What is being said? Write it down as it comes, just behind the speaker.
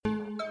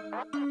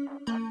To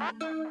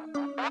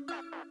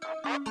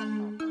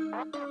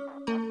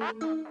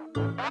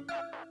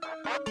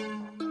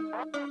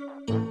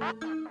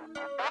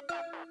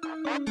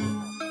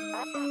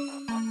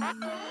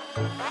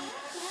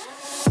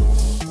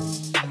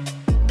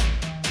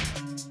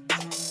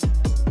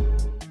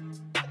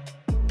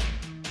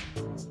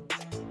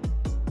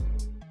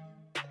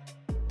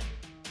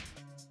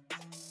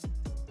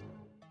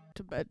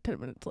bed 10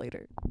 minutes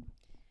later.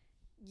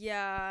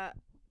 Yeah,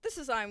 this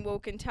is I'm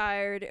Woke and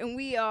Tired, and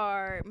we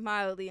are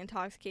mildly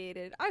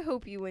intoxicated. I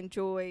hope you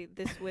enjoy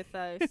this with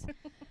us.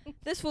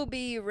 This will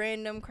be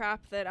random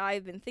crap that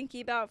I've been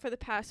thinking about for the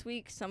past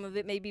week. Some of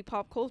it may be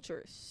pop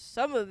culture.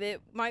 Some of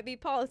it might be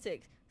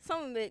politics.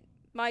 Some of it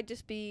might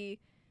just be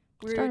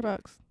weird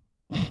Starbucks.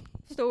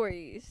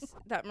 stories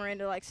that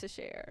Miranda likes to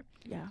share.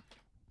 Yeah.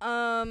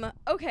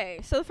 Okay,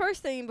 so the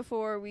first thing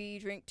before we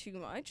drink too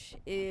much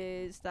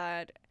is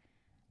that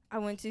I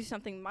want to do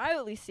something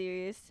mildly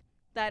serious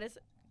that is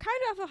kind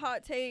of a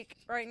hot take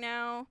right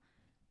now,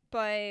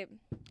 but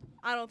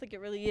I don't think it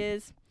really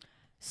is.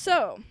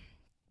 So,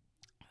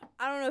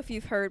 I don't know if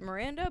you've heard,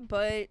 Miranda,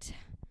 but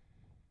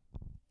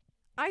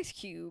Ice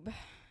Cube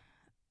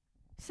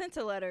sent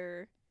a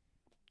letter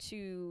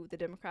to the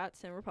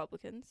Democrats and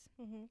Republicans.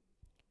 Mm-hmm.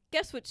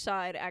 Guess which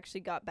side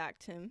actually got back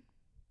to him?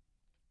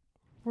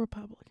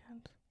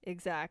 Republicans.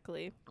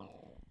 Exactly.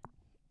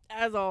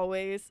 As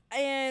always.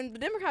 And the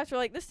Democrats were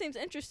like, this seems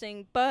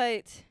interesting,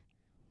 but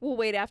we'll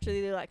wait after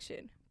the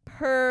election.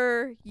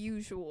 Per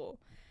usual.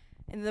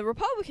 And the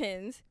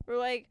Republicans were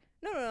like,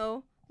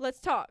 no,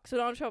 let's talk. So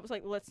Donald Trump was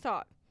like, let's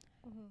talk.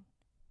 Mm-hmm.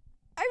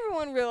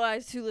 Everyone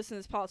realized who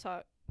listened to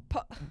this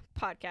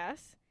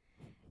podcast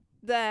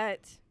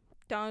that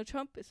Donald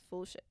Trump is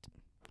full of shit.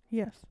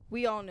 Yes.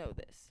 We all know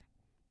this.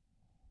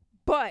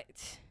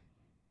 But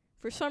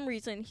for some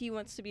reason, he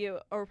wants to be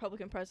a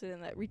Republican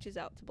president that reaches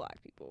out to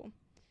black people.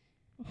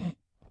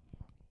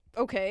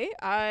 Okay,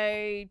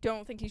 I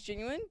don't think he's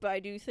genuine, but I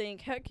do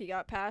think, heck, he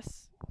got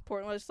past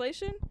important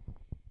legislation.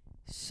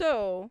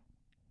 So,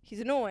 he's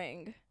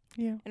annoying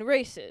Yeah. and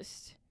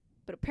racist,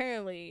 but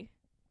apparently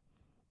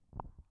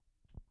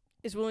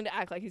is willing to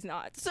act like he's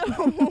not. So,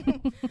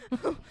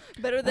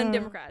 better than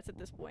Democrats at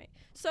this point.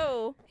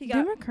 So, he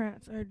got...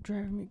 Democrats are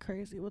driving me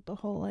crazy with the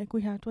whole, like,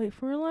 we have to wait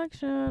for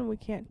election, we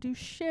can't do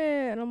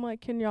shit. And I'm like,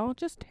 can y'all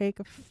just take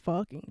a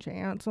fucking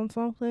chance on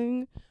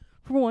something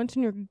for once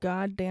in your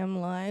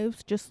goddamn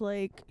lives? Just,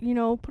 like, you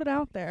know, put it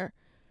out there.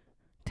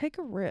 Take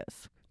a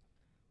risk.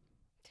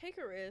 Take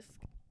a risk.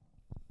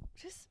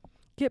 Just...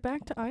 Get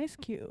back to Ice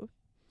Cube.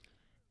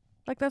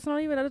 Like, that's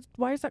not even...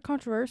 why is that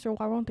controversial?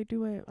 Why won't they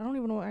do it? I don't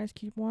even know what Ice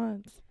Cube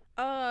wants.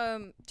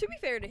 To be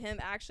fair to him,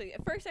 actually,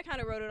 at first I kind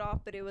of wrote it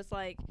off, but it was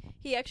like,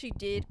 he actually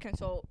did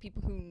consult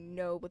people who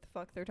know what the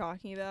fuck they're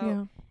talking about.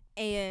 Yeah.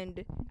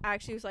 And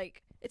actually was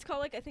like, it's called,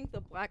 like, I think the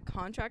Black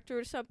Contractor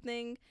or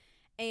something.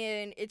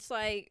 And it's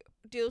like,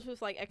 deals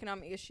with, like,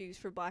 economic issues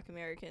for black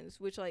Americans,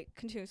 which, like,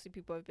 continuously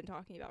people have been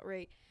talking about,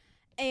 right?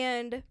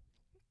 And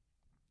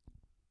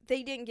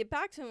they didn't get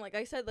back to him. Like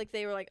I said, like,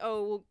 they were like,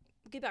 oh, we'll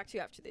get back to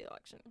you after the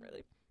election,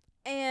 really.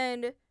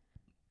 And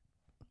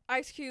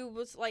Ice Cube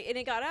was like, and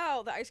it got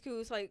out that Ice Cube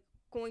was like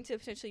going to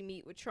potentially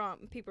meet with Trump,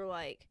 and people were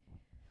like,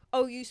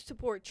 oh, you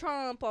support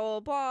Trump, blah blah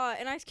blah.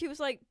 And Ice Cube was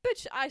like,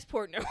 bitch, I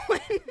support no one.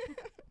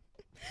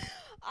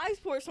 I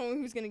support someone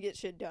who's gonna get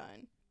shit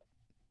done,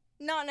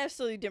 not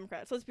necessarily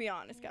Democrats, let's be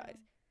honest, guys.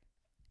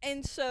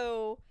 And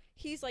so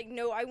he's like,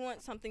 no, I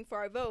want something for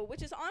our vote,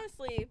 which is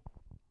honestly,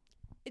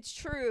 it's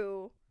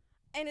true.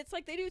 And it's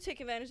like, they do take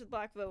advantage of the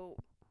black vote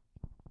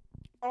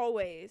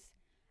always.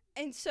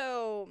 And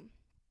so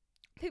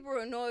people were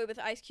annoyed with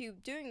Ice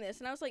Cube doing this,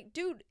 and I was like,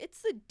 dude,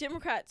 it's the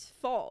Democrats'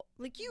 fault.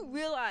 Like, you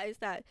realize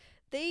that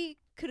they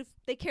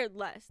cared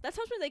less. That's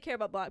how much they care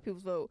about black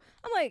people's vote.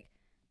 I'm like,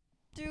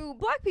 dude,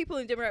 black people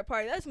in the Democrat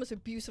Party, that's the most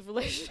abusive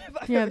relationship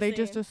I've ever they seen.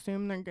 just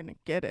assume they're gonna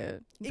get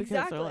it because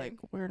Exactly. they're like,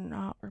 we're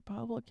not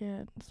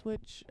Republicans,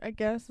 which I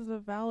guess is a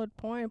valid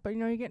point, but you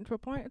know, you get into a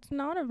point, it's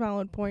not a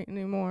valid point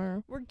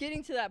anymore. We're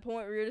getting to that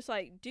point where you're just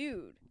like,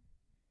 dude,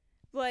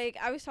 like,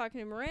 I was talking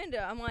to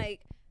Miranda, I'm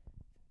like,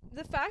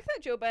 the fact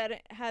that Joe Biden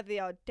had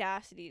the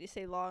audacity to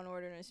say law and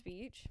order in a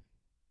speech, I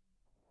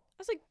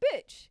was like,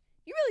 bitch,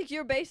 you really,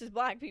 your base is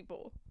black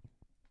people,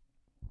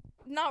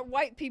 not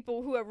white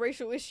people who have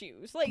racial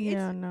issues. Like,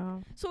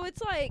 No. So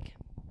it's like,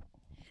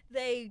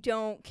 they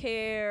don't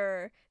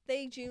care.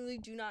 They genuinely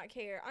do not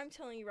care. I'm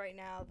telling you right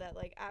now that,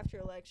 like, after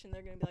election,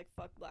 they're going to be like,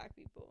 fuck black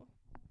people.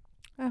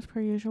 As per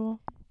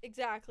usual.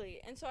 Exactly.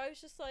 And so I was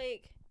just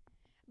like,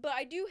 but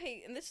I do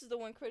hate, and this is the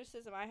one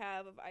criticism I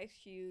have of Ice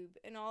Cube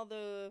and all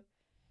the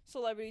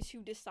celebrities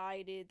who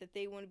decided that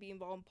they want to be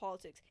involved in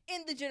politics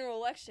in the general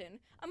election.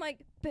 I'm like,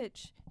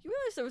 bitch, you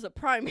realize there was a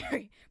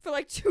primary for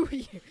like 2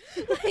 years?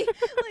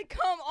 like,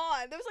 come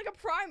on. There was like a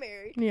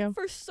primary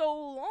for so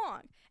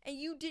long, and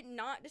you did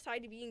not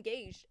decide to be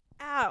engaged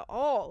at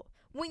all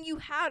when you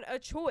had a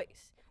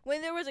choice,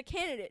 when there was a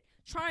candidate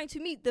trying to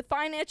meet the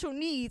financial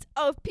needs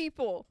of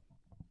people.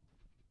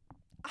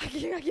 I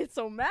get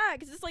so mad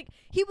because it's like,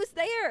 he was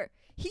there.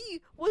 He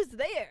was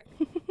there.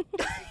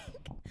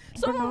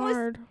 Someone was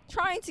Bernard.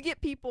 trying to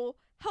get people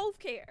health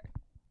care.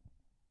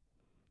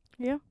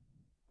 Yeah.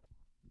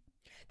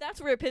 That's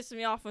where it pisses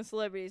me off on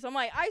celebrities. I'm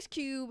like, Ice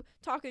Cube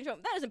talking to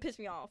Trump. That doesn't piss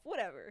me off.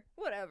 Whatever.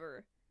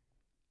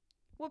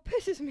 What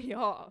pisses me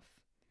off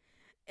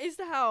is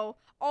how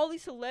all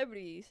these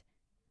celebrities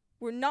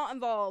were not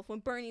involved when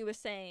Bernie was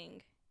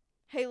saying,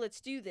 hey, let's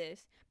do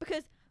this.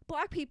 Because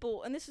black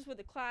people, and this is where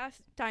the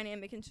class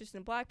dynamic interests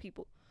in black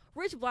people,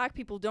 rich black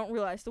people don't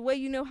realize the way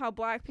you know how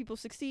black people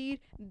succeed,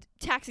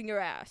 taxing your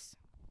ass.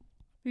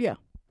 Yeah.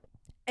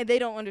 And they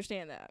don't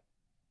understand that,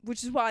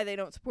 which is why they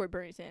don't support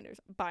Bernie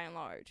Sanders, by and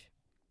large.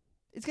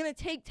 It's going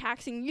to take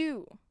taxing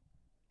you.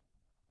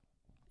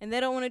 And they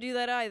don't want to do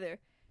that either.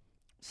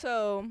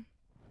 So,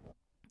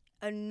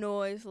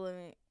 annoys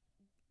living.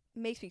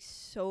 Makes me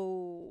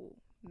so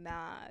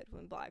mad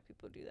when black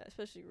people do that,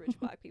 especially rich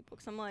black people.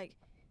 Because I'm like,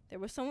 there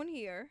was someone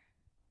here,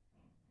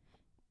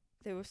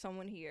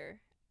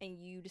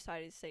 and you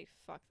decided to say,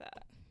 fuck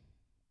that.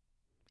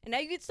 And now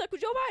you get stuck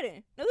with Joe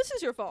Biden. No, this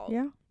is your fault.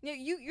 Yeah.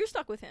 You're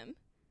stuck with him.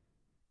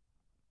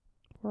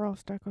 We're all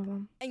stuck with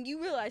him. And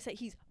you realize that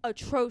he's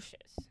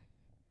atrocious.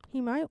 He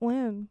might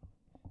win.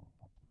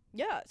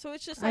 Yeah, so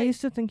it's just I like,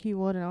 used to think he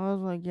would, and I was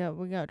like, yeah,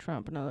 we got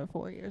Trump another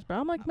 4 years. But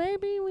I'm like,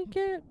 maybe we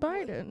get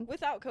Biden.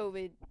 without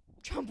COVID,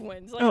 Trump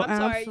wins. Like, I'm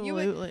sorry.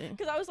 Absolutely.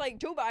 Because I was like,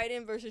 Joe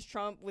Biden versus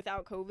Trump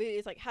without COVID,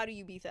 it's like, how do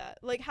you beat that?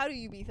 Like, how do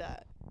you beat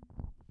that?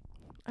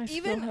 I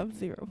still have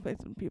zero faith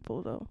in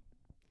people, though.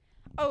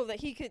 Oh, that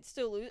he could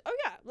still lose? Oh,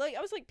 yeah. Like,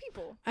 I was like,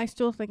 people. I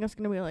still think it's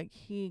going to be like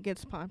he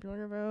gets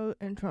popular vote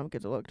and Trump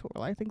gets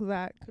electoral. I think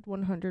that could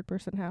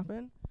 100%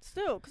 happen.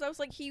 Still, because I was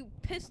like, he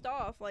pissed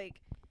off,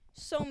 like,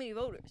 so many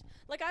voters.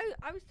 Like,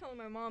 I was telling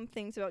my mom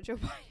things about Joe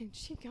Biden.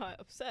 She got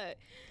upset.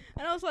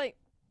 And I was like,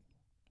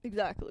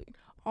 exactly.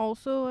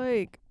 Also,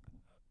 like,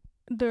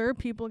 there are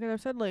people, like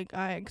I've said, like,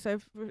 because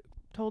I've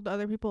told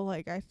other people,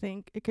 like, I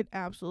think it could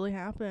absolutely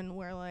happen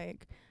where,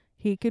 like,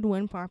 he could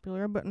win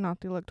popular, but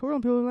not the electoral.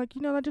 And people are like,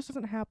 that just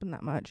doesn't happen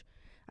that much.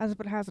 As if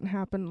it hasn't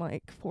happened,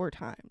 like, 4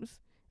 times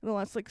in the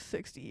last, like,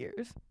 60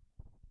 years.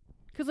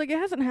 Because, like, it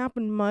hasn't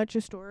happened much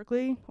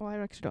historically. Well, I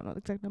actually don't know the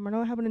exact number. I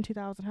know it happened in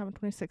 2000, it happened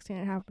in 2016,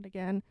 it happened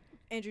again.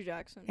 Andrew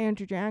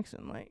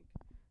Jackson. Like,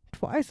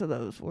 twice of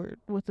those were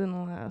within the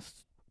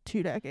last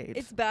 2 decades.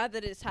 It's bad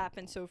that it's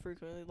happened so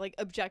frequently. Like,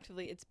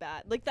 objectively, it's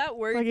bad. Like, that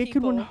worried like, it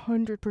people.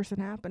 could 100%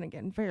 happen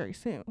again very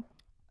soon.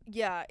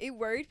 Yeah, it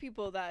worried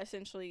people that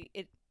essentially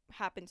it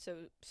happened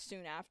so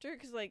soon after.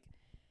 Because, like,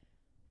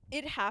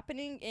 it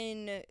happening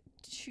in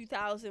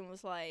 2000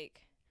 was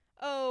like,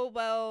 oh,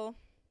 well,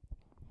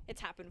 it's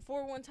happened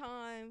before one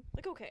time.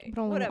 Like, okay,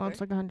 But only whatever.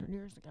 once, like, 100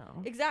 years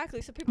ago.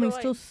 Exactly. So I people mean, are it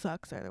like, still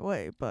sucks either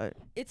way, but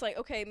it's like,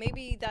 okay,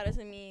 maybe that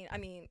doesn't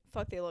mean,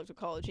 fuck the electoral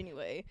college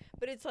anyway,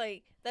 but it's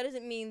like, that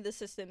doesn't mean the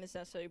system is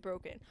necessarily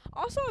broken.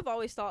 Also, I've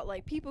always thought,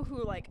 like, people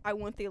who are like, I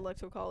want the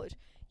electoral college,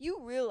 you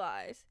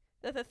realize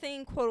that the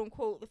thing, quote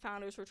unquote, the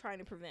founders were trying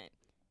to prevent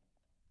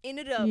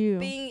ended up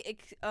being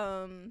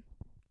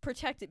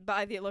protected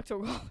by the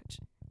electoral college.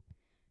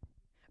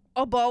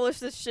 Abolish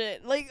this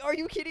shit. Like, are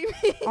you kidding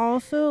me?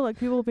 also, like,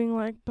 people being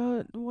like,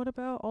 but what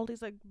about all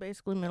these, like,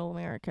 basically middle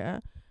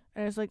America?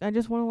 And it's like, I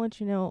just want to let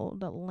you know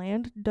that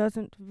land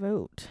doesn't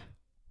vote.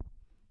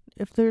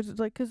 If there's,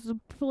 like, because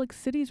like,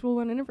 cities will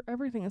run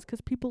everything. It's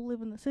because people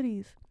live in the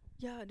cities.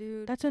 Yeah,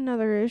 dude. That's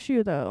another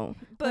issue, though.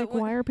 But like,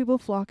 why are people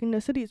flocking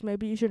to cities?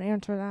 Maybe you should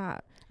answer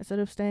that instead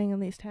of staying in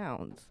these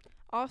towns.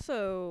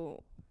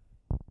 Also,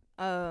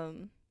 I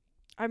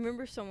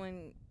remember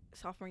someone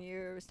sophomore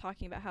year was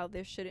talking about how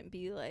there shouldn't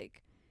be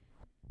like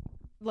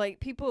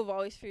people have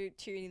always feared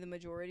tyranny of the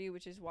majority,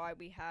 which is why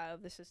we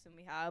have the system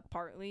we have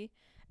partly.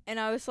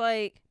 And I was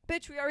like,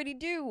 bitch, we already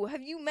do.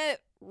 Have you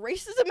met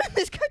racism in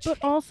this country?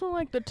 But also,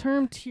 like, the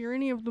term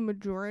tyranny of the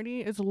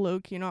majority is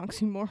low-key an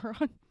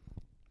oxymoron.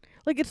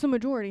 Like, it's the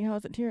majority. How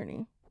is it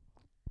tyranny?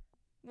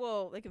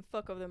 Well, they can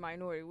fuck over the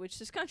minority, which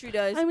this country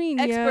does. I mean,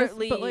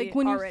 expertly yes, but, like,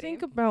 when already. you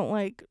think about,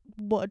 like,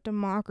 what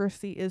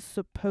democracy is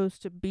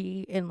supposed to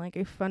be in, like,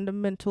 a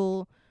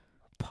fundamental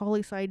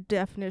poli-sci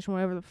definition,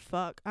 whatever the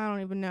fuck, I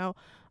don't even know.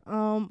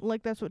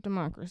 Like, that's what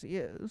democracy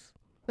is.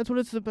 That's what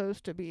it's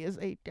supposed to be, is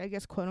a, I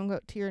guess,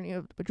 quote-unquote, tyranny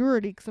of the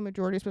majority, because the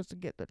majority is supposed to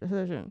get the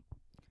decision.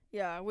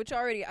 Yeah, which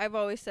already, I've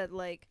always said,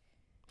 like,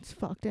 It's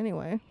fucked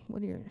anyway.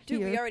 What are you dude,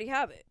 here? we already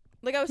have it.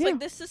 Like, I was Yeah. like,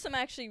 this system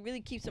actually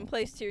really keeps in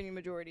place tyranny of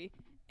majority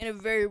in a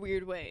very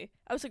weird way.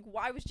 I was like,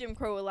 why was Jim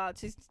Crow allowed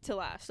to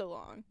last so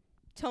long?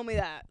 Tell me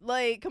that.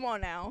 Like, come on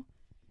now.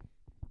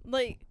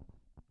 Like,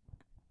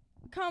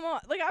 come on.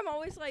 Like, I'm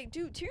always like,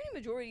 dude, tyranny of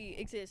majority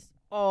exists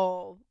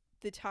all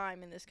the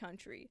time in this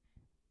country.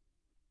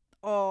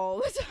 All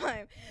the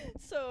time.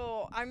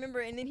 So, I remember,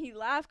 and then he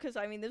laughed because,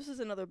 I mean, this was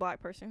another black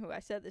person who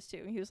I said this to,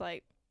 and he was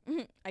like,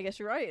 I guess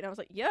you're right. And I was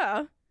like,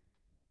 yeah.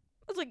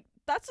 I was like,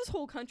 that's this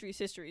whole country's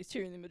history is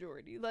tyranny of the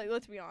majority. Like,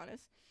 let's be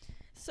honest.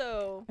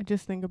 So I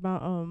just think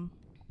about,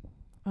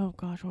 oh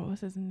gosh, what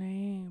was his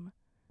name?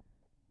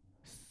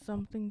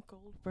 Something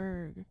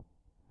Goldberg.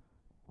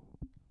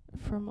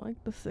 from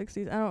like the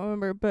 60s. I don't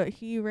remember, but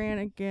he ran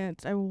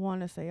against, I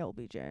want to say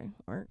LBJ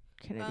or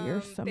Kennedy or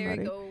Barry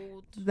somebody.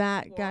 Gold.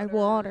 That guy,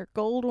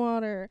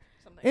 Goldwater.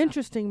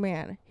 Interesting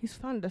man. He's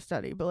fun to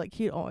study, but like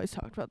he always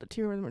talked about the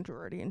tier of the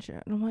majority and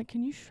shit. And I'm like,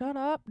 can you shut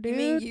up, dude? You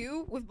mean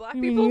you with black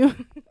You mean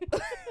people? you?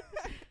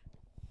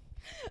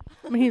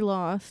 I mean, he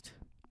lost.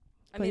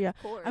 I But mean, yeah.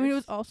 of course. I mean, it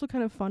was also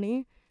kind of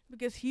funny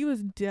because he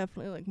was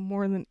definitely like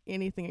more than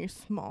anything a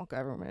small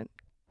government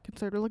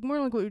conservative, like more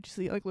like what you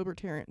see like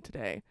libertarian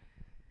today.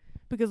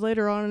 Because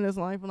later on in his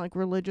life, when like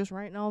religious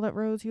right and all that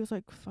rose, he was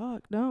like,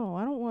 "Fuck no,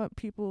 I don't want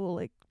people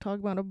like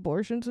talking about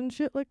abortions and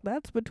shit. Like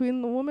that's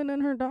between the woman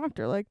and her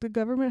doctor. Like the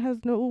government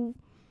has no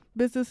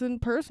business in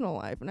personal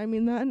life." And I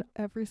mean that in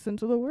every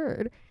sense of the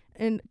word.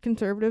 And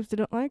conservatives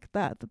didn't like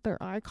that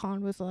their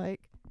icon was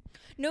like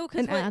no,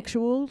 cause an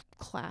actual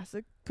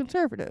classic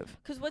conservative.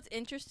 Because what's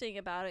interesting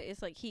about it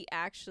is like he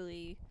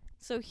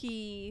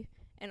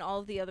and all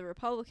of the other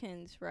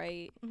Republicans,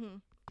 right,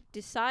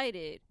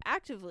 decided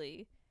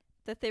actively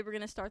that they were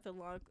going to start the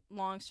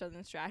long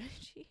Southern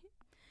strategy.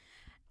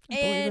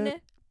 And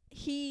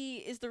he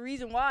is the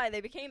reason why they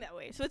became that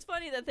way. So it's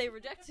funny that they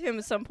rejected him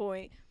at some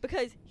point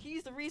because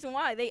he's the reason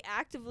why they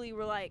actively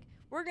were like,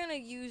 we're going to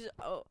use,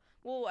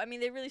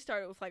 they really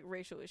started with like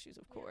racial issues,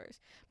 of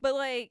course. But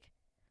like,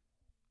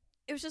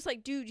 it was just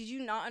like, dude, did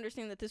you not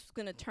understand that this was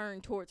going to turn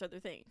towards other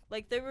things?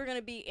 Like, they were going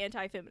to be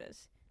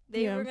anti-feminist.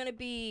 They were going to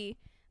be,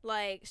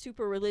 like,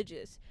 super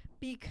religious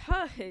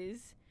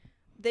because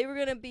they were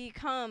going to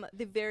become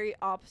the very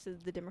opposite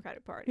of the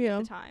Democratic Party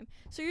at the time.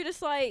 So you're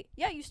just like,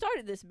 yeah, you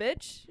started this,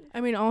 bitch. I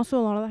mean, also,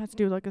 a lot of that has to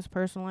do with, like, his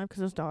personal life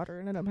because his daughter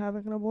ended up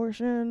having an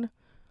abortion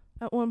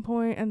at one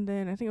point, and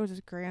then I think it was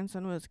his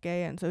grandson was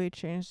gay, and so he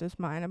changed his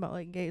mind about,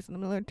 like, gays in the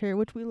military,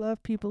 which we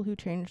love people who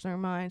change their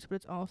minds, but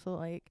it's also,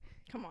 like,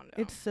 come on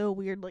now. It's so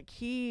weird. Like,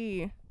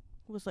 he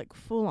was, like,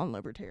 full-on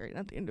libertarian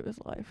at the end of his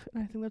life,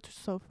 and I think that's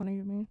just so funny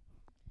to me.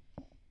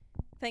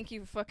 Thank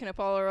you for fucking up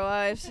all our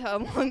lives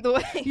along the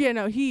way. Yeah,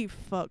 no, he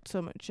fucked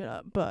so much shit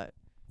up, but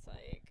it's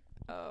like,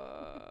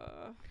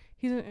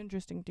 he's an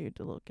interesting dude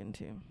to look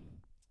into.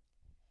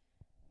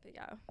 But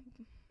yeah.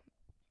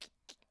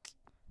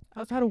 I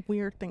also had a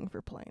weird thing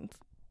for planes.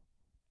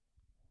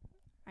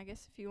 I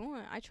guess if you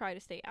want, I try to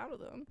stay out of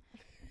them.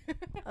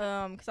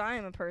 Because I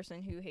am a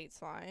person who hates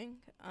flying.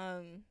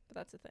 But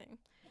that's the thing.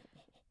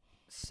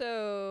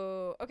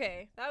 So,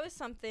 okay, that was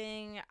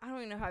something. I don't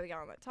even know how we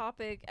got on that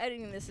topic.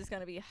 Editing this is going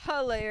to be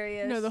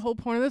hilarious. No, the whole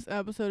point of this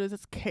episode is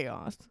it's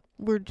chaos.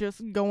 We're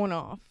just going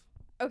off.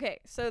 Okay,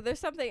 so there's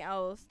something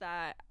else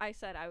that I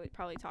said I would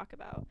probably talk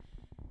about.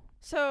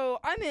 So,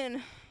 I'm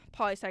in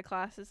poli-sci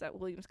classes at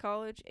Williams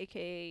College,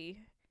 aka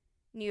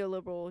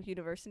Neoliberal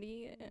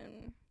University,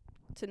 and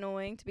it's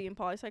annoying to be in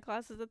poli-sci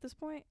classes at this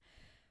point.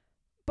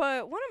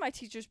 But one of my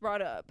teachers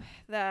brought up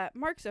that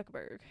Mark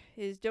Zuckerberg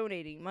is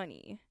donating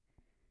money,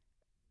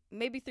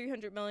 maybe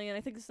 300 million.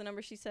 I think that's the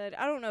number she said.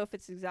 I don't know if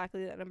it's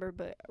exactly that number,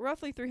 but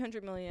roughly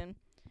 300 million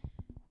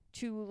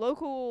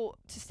to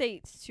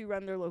states to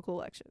run their local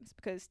elections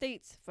because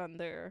states fund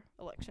their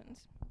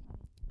elections.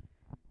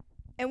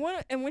 And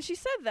when she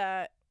said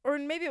that, or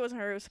maybe it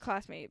wasn't her, it was a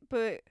classmate,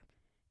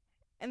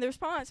 and the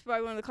response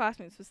by one of the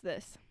classmates was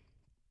this: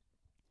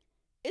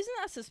 "Isn't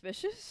that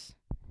suspicious?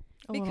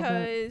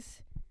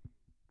 Because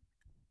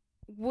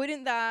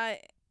wouldn't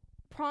that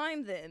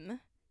prime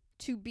them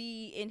to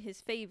be in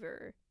his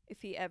favor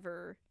if he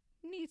ever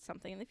needs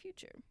something in the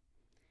future?"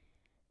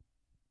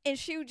 And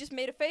she just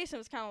made a face and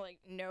was kind of like,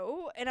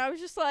 no. And I was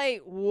just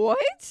like,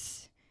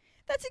 what?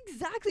 That's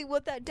exactly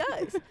what that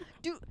does.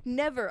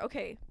 Never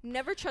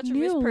trust a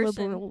rich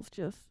person. Neoliberals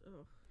just...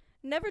 Ugh.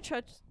 Never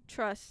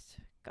trust...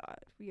 God,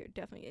 we are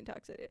definitely getting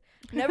toxic.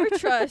 Never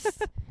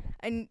trust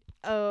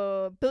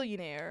a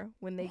billionaire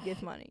when they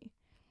give money.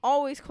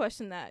 Always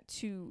question that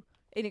to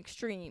an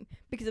extreme.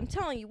 Because I'm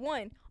telling you,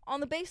 one, on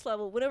the base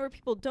level, whenever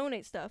people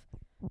donate stuff,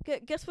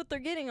 guess what they're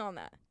getting on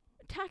that?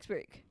 A tax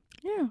break.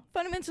 Yeah.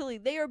 Fundamentally,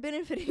 they are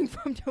benefiting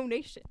from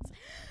donations.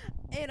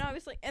 And I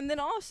was like, and then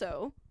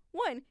also,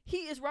 one, he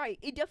is right.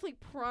 It definitely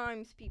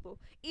primes people.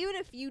 Even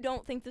if you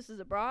don't think this is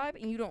a bribe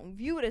and you don't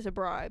view it as a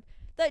bribe,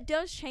 that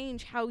does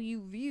change how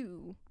you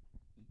view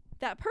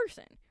that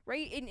person,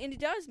 right? And it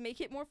does make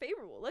it more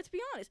favorable. Let's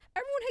be honest.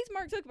 Everyone hates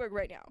Mark Zuckerberg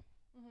right now.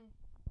 Mm-hmm.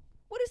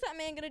 What is that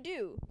man going to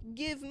do?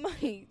 Give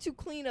money to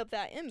clean up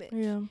that image.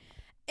 Yeah.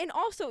 And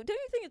also, don't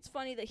you think it's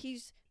funny that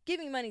he's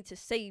giving money to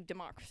save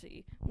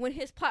democracy when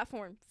his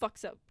platform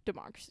fucks up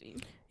democracy?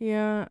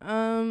 Yeah.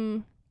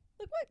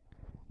 Like, what?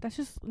 That's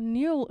just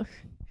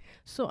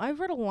So I've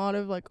read a lot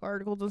of like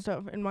articles and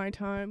stuff in my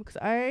time because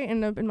I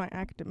end up in my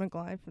academic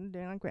life and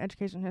doing like my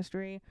education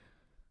history,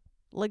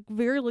 like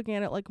very looking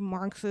at it like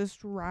Marxist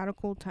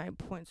radical type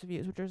points of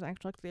views, which is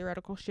actually like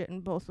theoretical shit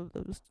in both of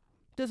those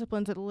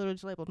disciplines that are literally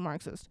just labeled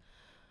Marxist.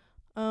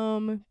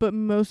 But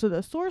most of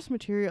the source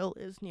material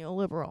is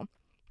neoliberal,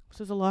 so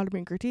there's a lot of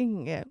me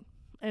critiquing it,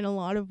 and a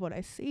lot of what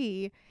I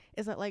see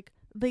is that like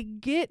they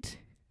get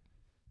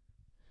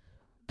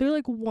they're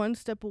like one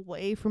step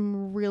away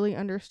from really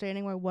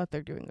understanding why what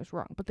they're doing is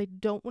wrong, but they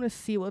don't want to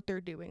see what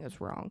they're doing is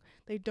wrong.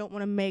 They don't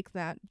want to make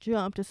that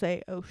jump to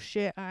say, oh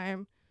shit,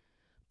 I'm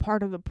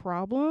part of the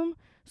problem.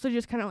 So they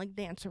just kind of like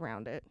dance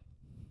around it.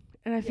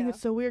 And I think it's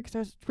so weird because I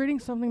was reading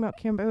something about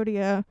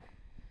Cambodia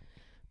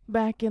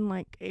back in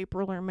like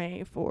April or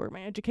May for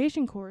my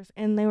education course,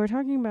 and they were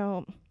talking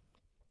about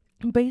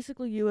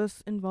basically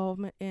U.S.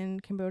 involvement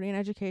in Cambodian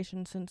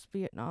education since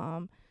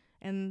Vietnam,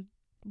 and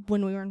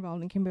when we were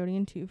involved in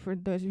Cambodian too. For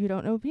those of you who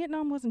don't know,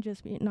 Vietnam wasn't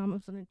just Vietnam, it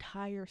was an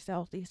entire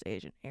Southeast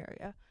Asian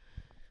area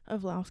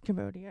of Laos,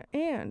 Cambodia,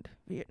 and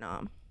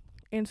Vietnam.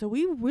 And so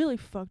we really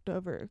fucked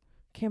over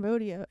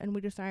Cambodia, and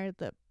we decided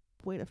that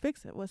way to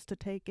fix it was to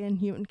take in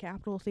human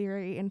capital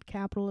theory and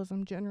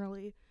capitalism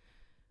generally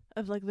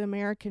of like the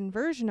American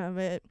version of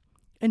it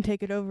and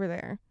take it over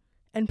there.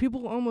 And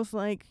people were almost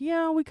like,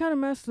 yeah, we kind of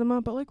messed them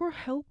up, but like we're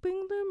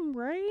helping them,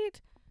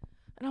 right?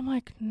 And I'm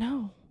like,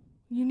 no,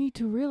 you need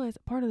to realize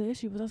that part of the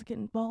issue was us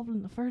getting involved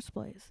in the first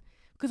place.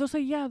 Because they'll say,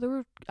 yeah, they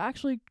were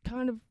actually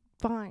kind of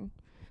fine.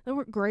 They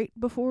weren't great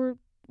before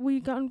we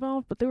got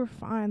involved, but they were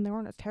fine. They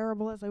weren't as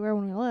terrible as they were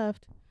when we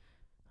left.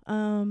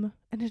 And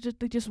they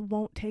just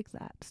won't take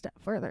that step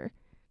further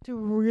to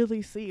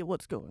really see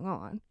what's going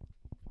on.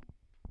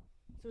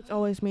 So it's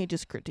always me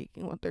just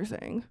critiquing what they're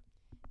saying.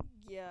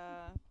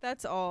 Yeah,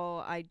 that's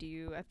all I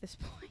do at this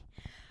point.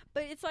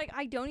 But it's like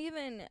I don't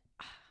even.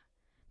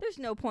 There's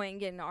no point in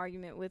getting an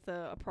argument with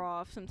a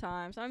prof.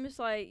 Sometimes I'm just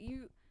like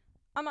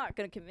I'm not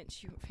gonna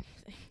convince you of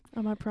anything.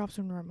 Oh, my profs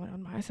are normally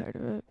on my side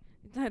of it.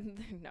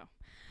 No,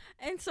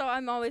 and so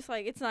I'm always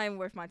like, it's not even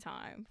worth my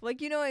time.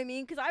 Like, you know what I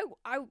mean? Because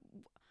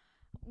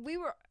we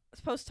were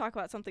supposed to talk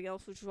about something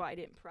else, which is why I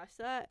didn't press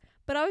that.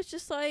 But I was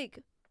just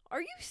like,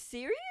 are you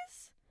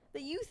serious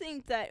that you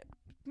think that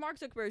Mark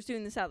Zuckerberg is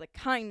doing this out of the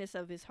kindness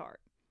of his heart?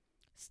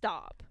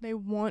 Stop. They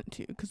want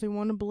to, because they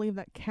want to believe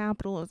that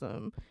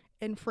capitalism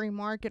and free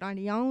market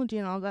ideology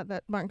and all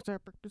that Mark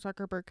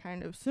Zuckerberg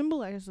kind of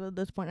symbolizes at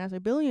this point as a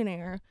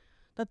billionaire,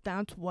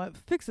 that's what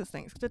fixes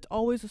things. Because it's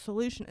always a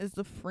solution is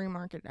the free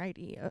market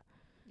idea.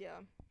 Yeah.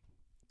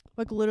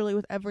 Like, literally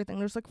with everything.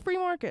 There's, like, free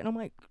market. And I'm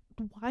like,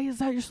 why is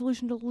that your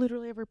solution to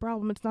literally every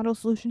problem? It's not a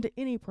solution to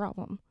any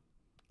problem.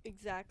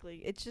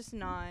 Exactly. It's just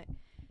not.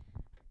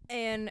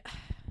 And I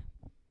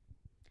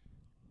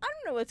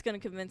don't know what's going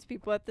to convince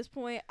people at this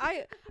point.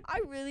 I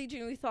really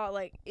genuinely thought,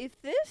 like,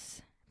 if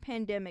this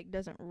pandemic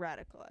doesn't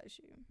radicalize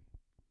you,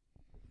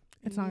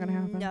 it's not going to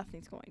happen.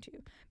 Nothing's going to.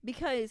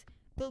 Because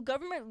the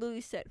government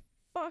literally said,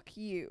 fuck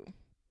you,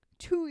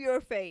 to your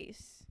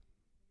face.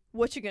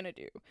 What you going to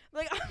do?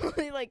 Like, I'm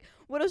really like,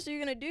 what else are you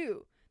going to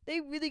do?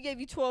 They really gave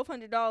you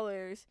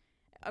 $1,200.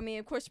 I mean,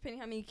 of course, depending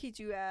how many kids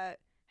you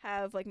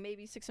have, like,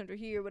 maybe 600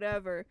 here,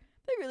 whatever.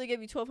 They really gave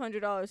you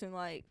 $1,200 and,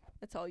 like,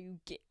 that's all you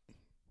get.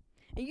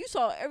 And you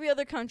saw every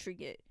other country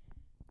get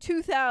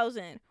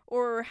 $2,000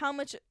 or how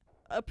much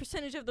a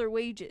percentage of their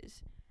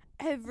wages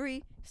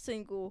every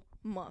single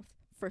month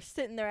for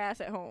sitting their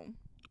ass at home.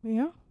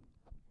 Yeah.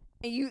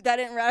 And that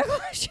didn't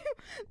radicalize you?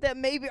 That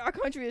maybe our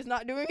country is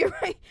not doing it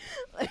right?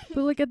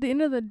 But, like, at the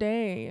end of the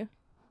day,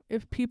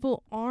 if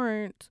people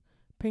aren't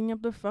picking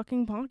up their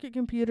fucking pocket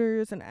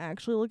computers and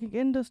actually looking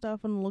into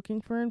stuff and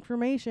looking for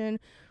information,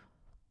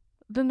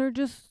 then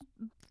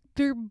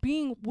they're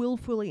being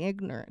willfully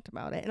ignorant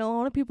about it. And a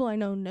lot of people I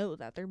know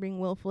that they're being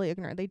willfully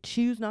ignorant. They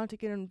choose not to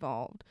get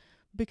involved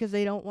because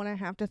they don't want to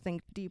have to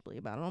think deeply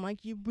about it. I'm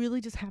like, you really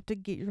just have to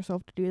get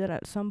yourself to do that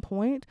at some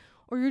point,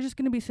 or you're just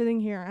going to be sitting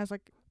here as,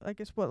 like, I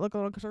guess what like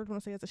a conservative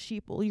want to say, as a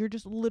sheeple. You're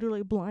just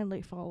literally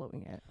blindly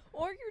following it.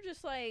 Or you're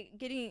just like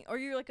or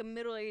you're like a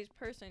middle-aged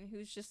person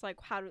who's just like,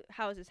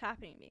 how is this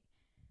happening to me?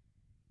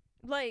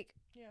 Like,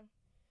 yeah,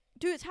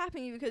 dude, it's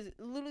happening to you because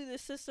literally the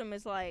system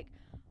is like,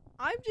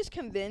 I'm just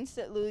convinced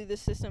that literally the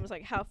system is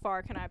like, how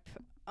far can I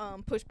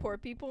push poor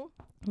people?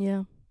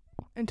 Yeah.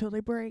 Until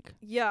they break.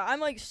 Yeah, I'm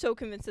like so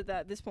convinced of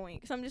that at this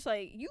point. Because I'm just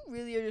like, you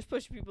really are just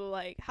pushing people,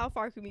 like, how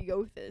far can we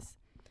go with this?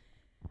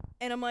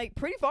 And I'm like,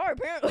 pretty far,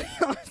 apparently,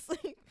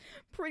 honestly.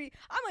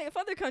 I'm like, if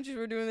other countries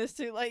were doing this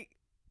too, like,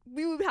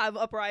 we would have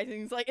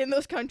uprisings, like, in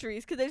those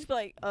countries. Because they'd just be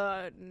like,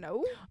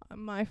 no.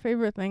 My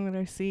favorite thing that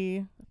I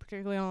see,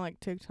 particularly on, like,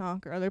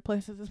 TikTok or other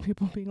places, is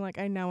people being like,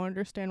 I now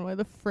understand why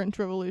the French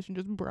Revolution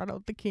just brought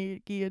out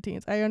the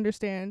guillotines. I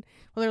understand.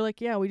 Well, they're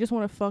like, yeah, we just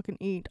want to fucking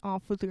eat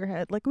off with your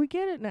head. Like, we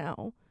get it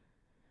now.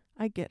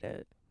 I get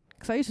it.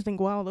 Because I used to think,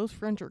 wow, those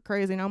French are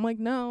crazy. And I'm like,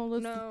 no.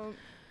 No.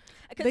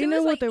 They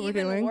know what they were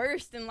even doing.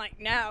 Worse than, like,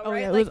 now, oh,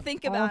 right? Yeah, like,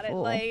 think awful. About it.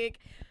 Like,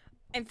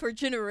 and for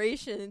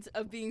generations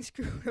of being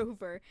screwed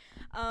over.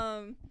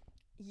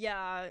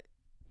 Yeah,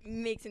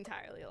 makes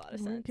entirely a lot of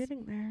sense. We're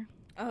getting there.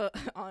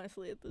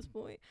 Honestly, at this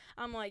point,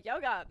 I'm like,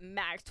 y'all got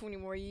max 20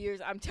 more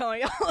years. I'm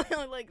telling y'all,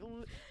 like,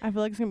 I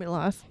feel like it's gonna be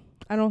less.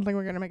 I don't think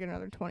we're gonna make it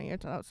another 20 years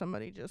without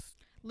somebody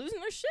just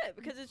losing their shit,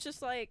 because it's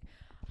just like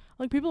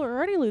people are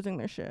already losing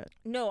their shit.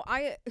 No,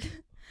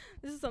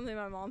 this is something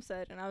my mom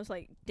said, and I was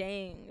like,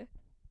 dang,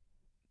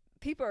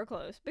 people are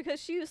close, because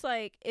she was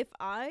like, if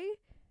I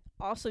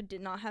also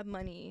did not have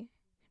money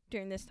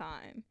during this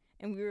time,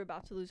 and we were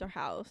about to lose our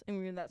house and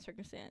we were in that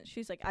circumstance,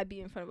 she's like, I'd be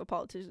in front of a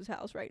politician's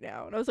house right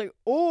now. And I was like,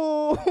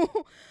 oh.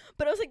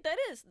 But I was like, that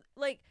is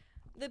like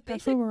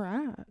That's where we're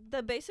at.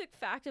 the basic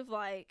fact of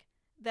like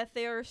that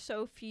there are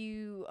so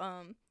few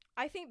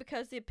I think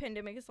because the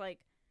pandemic is like,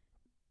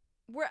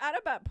 we're at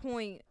a bad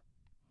point,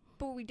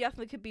 but we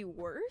definitely could be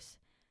worse.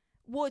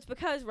 Well, it's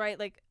because, right,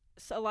 like,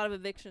 a lot of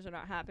evictions are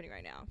not happening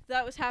right now. If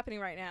that was happening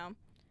right now,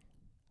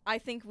 I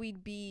think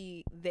we'd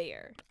be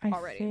there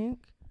already.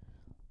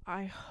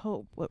 I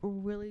hope what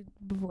really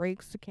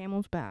breaks the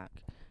camel's back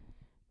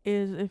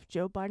is if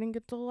Joe Biden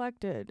gets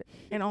elected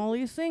and all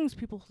these things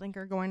people think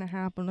are going to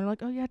happen. They're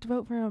like, oh, you have to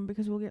vote for him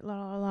because we'll get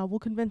we'll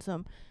convince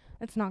him.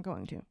 It's not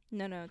going to.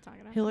 No, it's not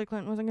going to. Hillary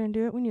Clinton wasn't going to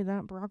do it. We knew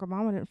that. Barack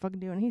Obama didn't fucking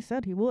do it, and he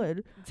said he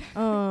would. He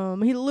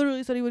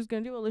literally said he was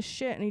going to do all this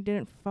shit, and he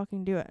didn't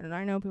fucking do it. And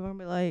I know people are going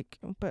to be like,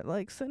 but,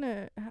 like,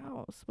 Senate,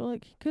 House. But,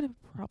 like, he could have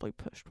probably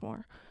pushed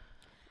more.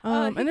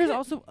 And there's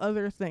also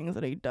other things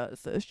that he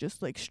does that's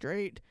just, like,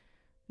 straight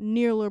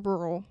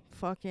neoliberal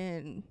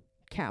fucking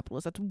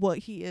capitalist. That's what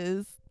he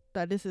is.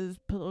 That is his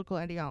political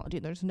ideology.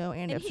 There's no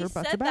and ifs or buts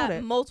about it. And he said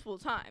that multiple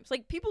times.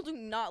 Like, people do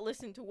not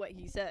listen to what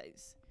he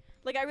says.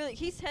 Like,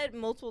 he said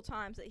multiple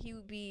times that he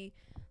would be,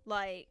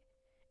 like,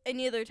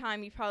 any other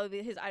time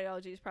his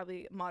ideology is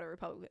probably moderate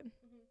Republican.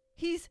 Mm-hmm.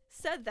 He's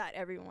said that,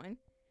 everyone.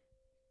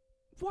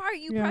 Why are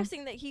you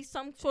pressing that he's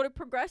some sort of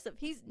progressive?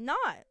 He's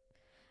not.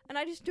 And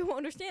I just don't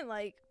understand,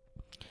 like.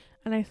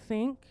 And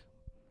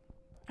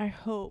I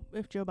hope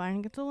if Joe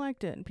Biden gets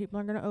elected, people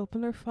are going to open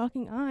their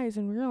fucking eyes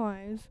and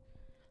realize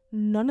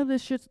none of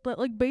this shit's,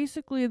 like,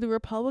 basically the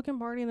Republican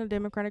Party and the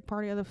Democratic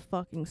Party are the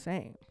fucking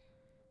same.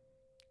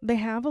 They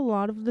have a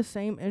lot of the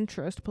same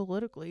interest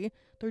politically.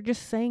 They're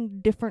just saying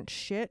different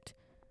shit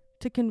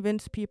to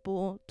convince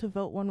people to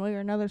vote one way or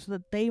another so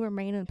that they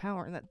remain in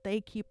power and that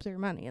they keep their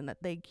money and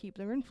that they keep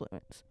their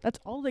influence. That's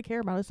all they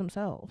care about is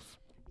themselves.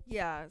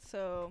 Yeah,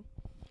 so,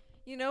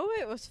 you know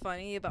what was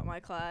funny about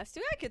my class?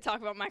 Dude, I could talk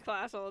about my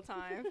class all the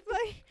time.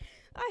 Like,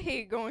 I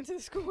hate going to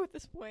the school at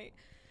this point.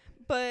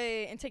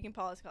 And taking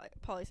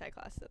poli-sci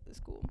classes at the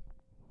school.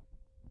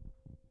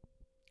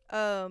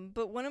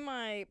 But one of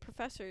my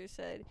professors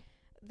said,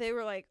 they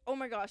were like, oh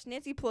my gosh,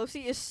 Nancy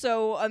Pelosi is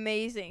so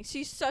amazing.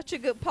 She's such a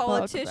good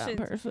politician. Fuck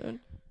that person.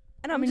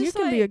 And I mean, you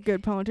can be a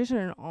good politician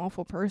and an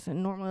awful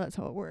person. Normally, that's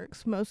how it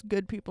works. Most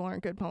good people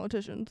aren't good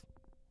politicians.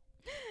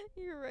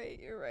 You're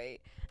right.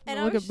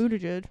 And look at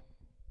Buttigieg.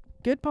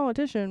 Good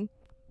politician.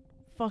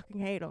 Fucking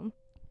hate him.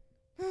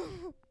 He's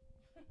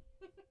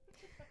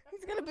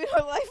gonna be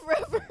our life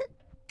forever.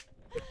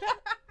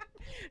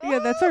 Yeah,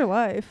 that's our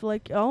life.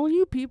 Like, all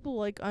you people,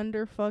 like,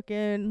 under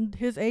fucking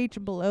his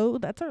age below,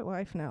 that's our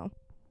life now.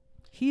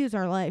 He is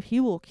our life. He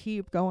will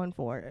keep going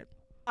for it.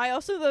 I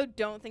also, though,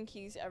 don't think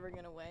he's ever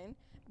going to win.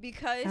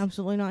 Because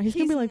absolutely not. He's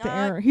going to be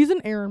like he's an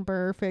Aaron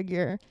Burr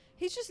figure.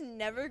 He's just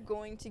never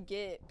going to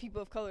get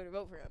people of color to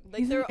vote for him. Like,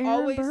 he's they're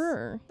always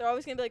going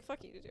to be like,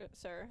 fuck you,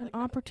 sir. An like,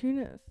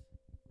 opportunist.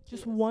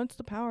 Just wants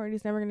the power, and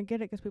he's never going to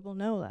get it because people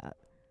know that.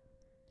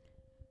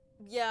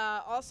 Yeah,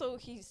 also,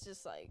 he's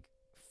just, like,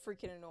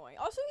 freaking annoying.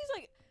 Also,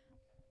 he's, like,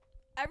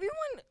 everyone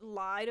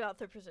lied about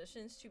their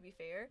positions, to be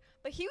fair,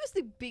 but he was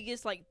the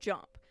biggest, like,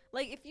 jump.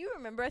 Like, if you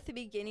remember at the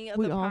beginning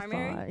of the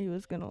primary. We all thought he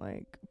was going to,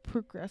 like,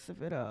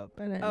 progressive it up.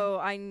 And then,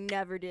 I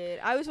never did.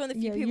 I was one of the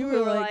few people who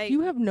were like,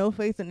 you have no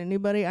faith in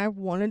anybody. I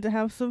wanted to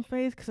have some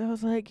faith because I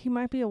was like, he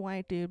might be a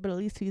white dude, but at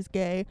least he's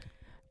gay.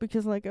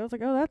 Because, like, I was like,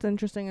 oh, that's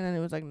interesting. And then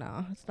it was like,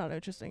 nah, it's not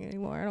interesting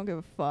anymore. I don't give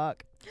a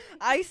fuck.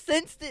 I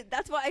sensed it.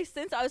 That's what I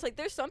sensed. I was like,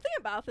 there's something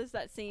about this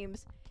that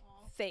seems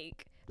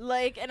fake.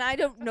 Like, and I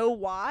don't know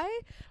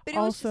why, but it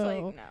also,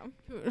 was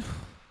just like, no.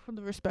 For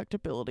the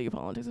respectability of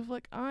politics of,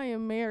 like, I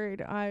am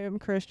married, I am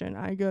Christian,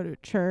 I go to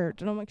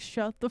church. And I'm like,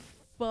 shut the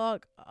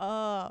fuck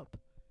up.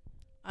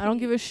 I don't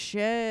give a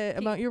shit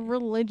about your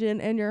religion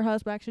and your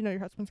husband. Actually, no, your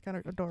husband's kind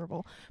of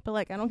adorable. But,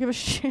 like, I don't give a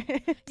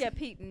shit. Yeah,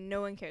 Pete,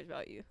 no one cares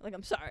about you. Like,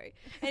 I'm sorry.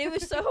 And it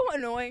was so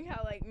annoying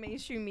how, like,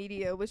 mainstream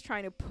media was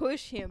trying to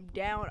push him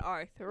down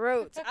our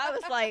throats. I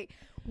was like,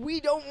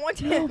 we don't want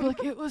him. No,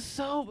 like, it was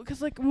so,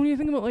 because, like, when you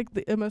think about, like,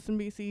 the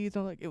MSNBCs,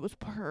 I'm like, it was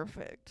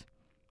perfect.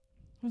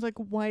 It was like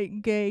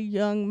white, gay,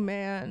 young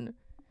man,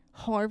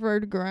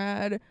 Harvard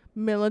grad,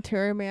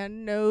 military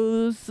man,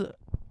 knows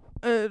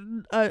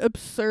an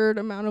absurd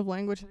amount of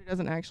language that he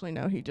doesn't actually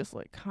know. He just,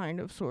 like, kind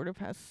of sort of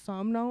has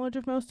some knowledge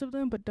of most of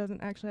them, but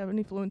doesn't actually have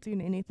any fluency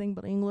in anything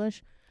but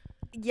English.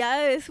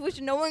 Yes,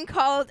 which no one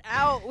called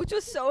out, which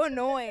was so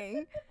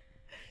annoying.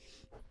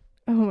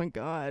 Oh my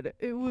god.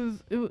 It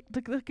was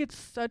like it's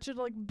such a,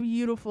 like,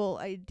 beautiful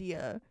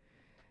idea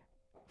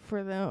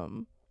for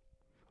them.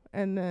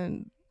 And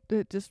then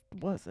it just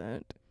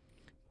wasn't.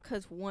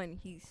 Because, one,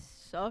 he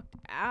sucked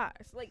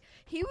ass. Like,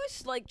 he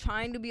was, like,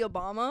 trying to be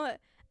Obama,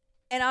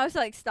 and I was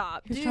like,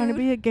 stop, He was trying to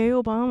be a gay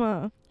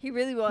Obama. He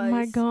really was. Oh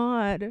my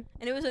god.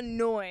 And it was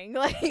annoying.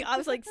 Like, I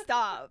was like,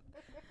 stop.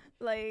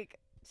 Like,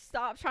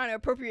 stop trying to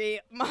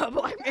appropriate my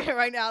black man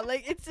right now.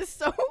 Like, it's just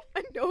so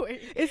annoying.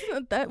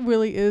 That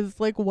really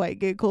is, like, white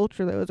gay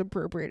culture that was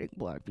appropriating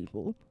black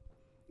people.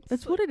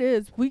 That's what it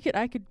is.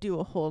 I could do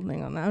a whole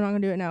thing on that. I'm not gonna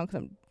do it now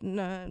because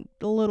I'm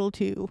a little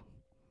too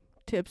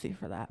tipsy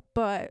for that.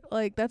 But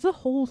like, that's a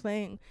whole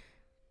thing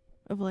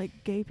of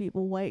like gay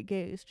people, white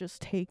gays,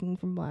 just taking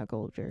from black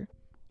culture.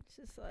 It's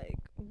just like,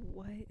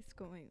 what is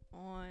going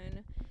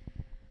on?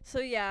 So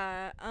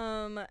yeah,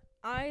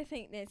 I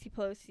think Nancy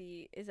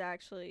Pelosi is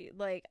actually,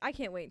 like, I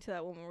can't wait until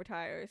that woman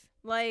retires.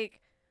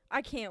 Like,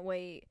 I can't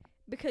wait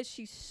because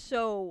she's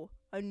so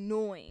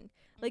annoying.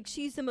 Like,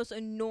 she's the most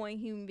annoying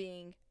human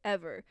being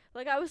ever.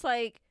 Like, I was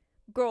like,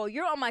 girl,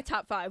 you're on my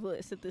top 5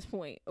 list at this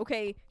point,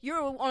 okay?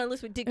 You're on a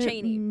list with Dick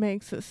Cheney. It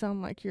makes it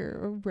sound like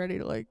you're ready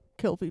to like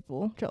kill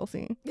people,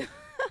 Chelsea.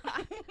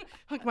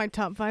 Like my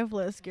top 5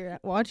 list,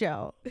 Garrett. Watch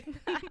out.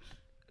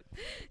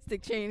 It's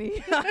Dick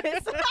Cheney.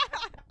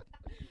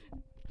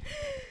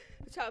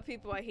 The top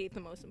people I hate the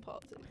most in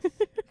politics.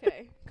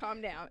 Okay,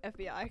 calm down,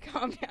 FBI,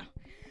 calm down.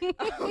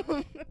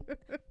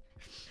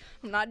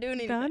 I'm not doing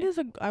anything. That is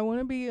I want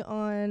to be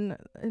on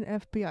an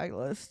FBI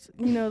list.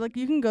 You know, like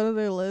you can go to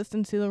their list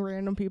and see the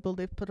random people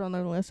they've put on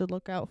their list to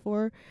look out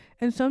for.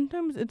 And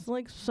sometimes it's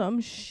like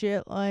some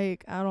shit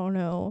like, I don't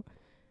know,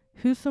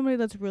 who's somebody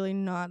that's really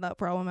not that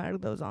problematic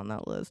that was on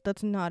that list.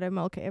 That's not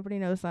MLK. Everybody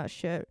knows that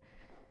shit.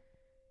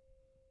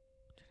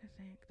 I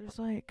think there's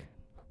like,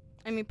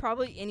 I mean,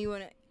 probably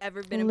anyone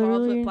ever been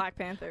involved with Black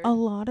Panther. A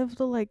lot of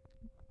the like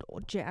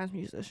jazz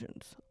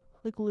musicians,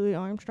 like Louis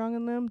Armstrong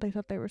and them, they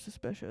thought they were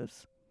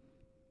suspicious.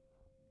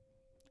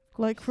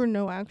 Like for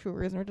no actual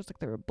reason, or just like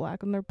they were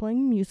black and they're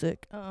playing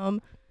music.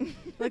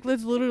 Like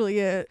that's literally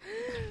it.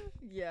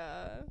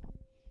 Yeah.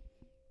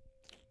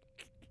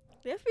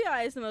 The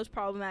FBI is the most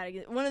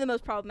problematic, one of the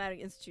most problematic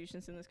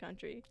institutions in this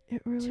country.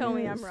 It really Tell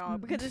is. me I'm wrong,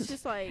 because it's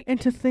just like. And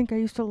to think I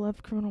used to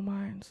love Criminal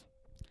Minds.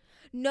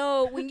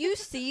 No, when you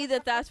see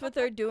that that's what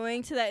they're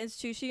doing to that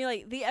institution, you're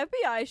like, the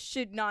FBI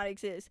should not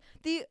exist.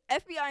 The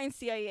FBI and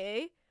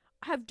CIA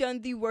have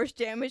done the worst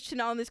damage to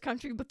not only this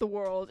country but the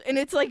world, and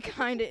it's like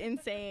kind of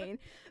insane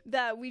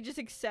that we just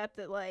accept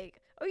that,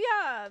 like, oh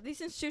yeah,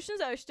 these institutions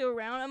that are still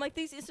around, I'm like,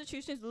 these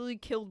institutions literally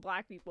killed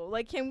black people.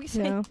 Like, can we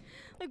say,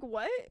 like,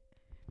 what?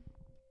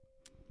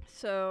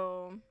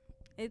 So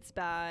it's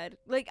bad.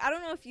 Like, I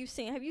don't know if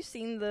have you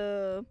seen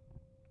the,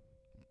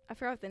 I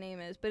forgot what the name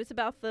is, but it's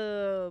about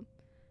the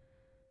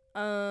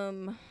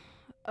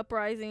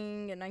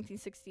uprising in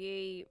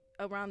 1968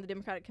 around the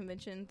Democratic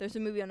Convention. There's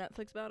a movie on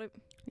Netflix about it.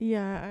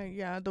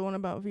 Yeah, the one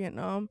about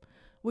Vietnam.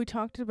 We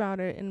talked about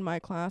it in my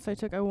class I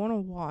took. I want to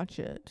watch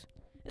it.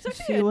 It's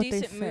actually a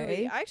decent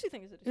movie. I actually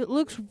think it's a decent movie. It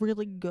looks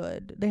really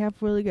good. They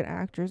have really good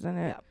actors in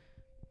it. Yeah.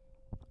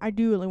 I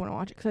do really want to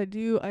watch it because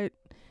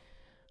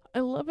I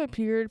love a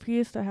period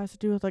piece that has to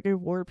do with like a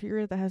war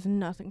period that has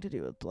nothing to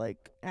do with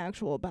like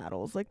actual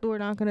battles. Like we're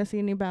not gonna see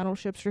any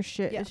battleships or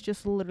shit. Yeah. It's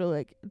just literally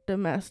like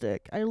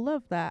domestic. I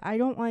love that. I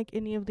don't like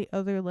any of the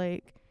other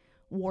like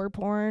war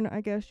porn, I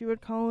guess you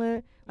would call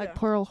it, like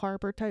Pearl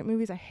Harbor type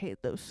movies. I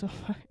hate those so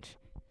much.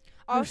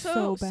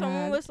 Also,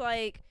 someone was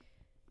like,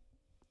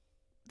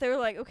 they were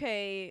like,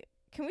 okay,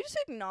 can we just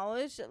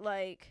acknowledge that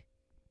like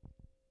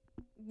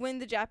when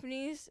the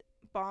Japanese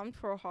bombed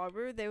Pearl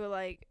Harbor, they were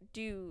like,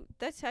 dude,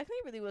 that technically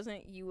really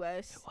wasn't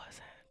U.S. It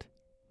wasn't.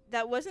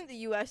 That wasn't the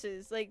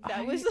U.S.'s. Like,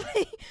 that was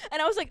like,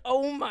 and I was like,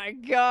 oh my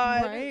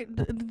God. Right?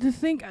 To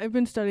think I've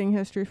been studying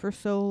history for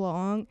so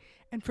long,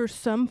 and for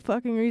some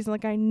fucking reason,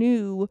 like, I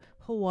knew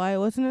Hawaii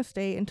wasn't a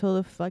state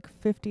until like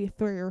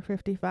 53 or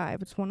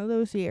 55. It's one of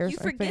those years. You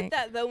forget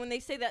that, though, when they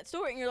say that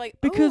story, and you're like,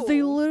 because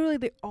they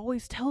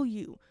always tell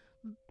you,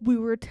 we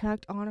were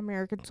attacked on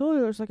American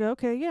soil. It's like,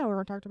 okay, yeah, we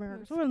were attacked on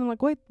American soil. And I'm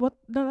like, wait, what?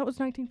 No, that was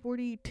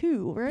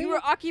 1942, right? You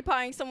were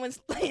occupying someone's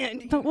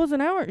land. That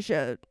wasn't our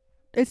shit.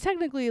 It's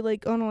technically,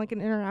 like, on, like,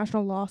 an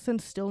international law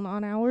sense, still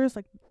not ours.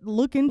 Like,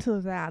 look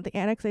into that. The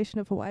annexation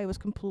of Hawaii was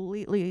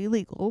completely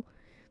illegal.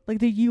 Like,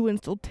 the UN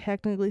still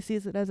technically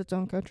sees it as its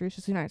own country. It's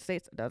just the United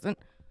States that doesn't.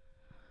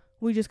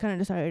 We just kind of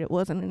decided it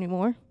wasn't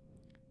anymore.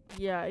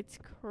 Yeah, it's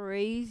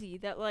crazy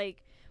that,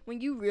 like, when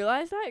you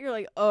realize that, you're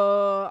like,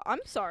 I'm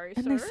sorry,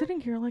 and sir. they're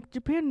sitting here like,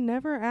 Japan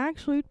never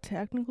actually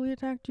technically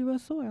attacked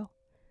U.S. soil.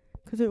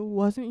 Because it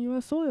wasn't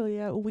U.S. soil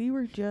yet. We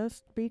were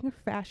just being a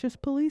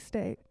fascist police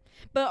state.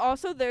 But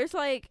also, there's,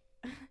 like,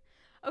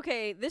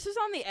 okay, this is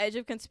on the edge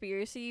of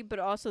conspiracy, but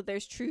also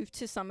there's truth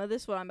to some of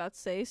this, what I'm about to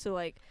say. So,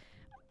 like,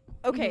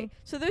 okay,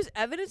 so there's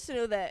evidence to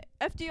know that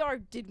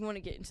FDR did want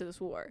to get into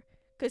this war.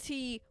 Because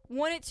he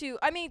wanted to,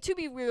 I mean, to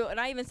be real, and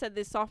I even said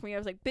this sophomore year, I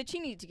was like, bitch, he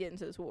needs to get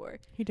into this war.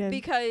 He did.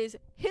 Because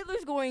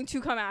Hitler's going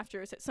to come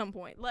after us at some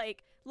point.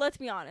 Like, let's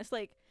be honest.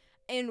 Like,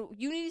 and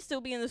you need to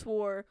still be in this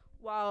war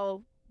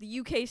while the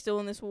UK's still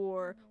in this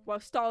war, while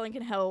Stalin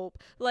can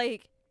help.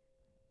 Like,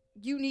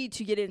 you need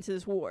to get into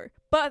this war.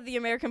 But the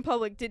American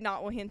public did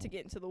not want him to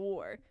get into the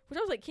war. Which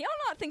I was like, can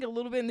y'all not think a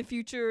little bit in the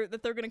future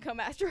that they're going to come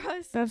after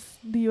us?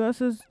 The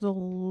U.S. is the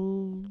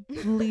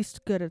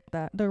least good at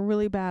that. They're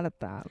really bad at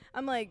that.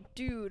 I'm like,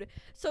 dude.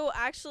 So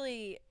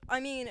actually,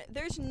 I mean,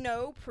 there's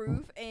no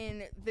proof,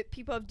 and that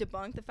people have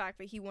debunked the fact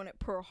that he wanted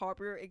Pearl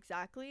Harbor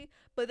exactly,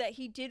 but that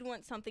he did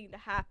want something to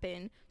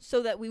happen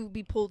so that we would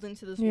be pulled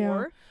into this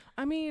war.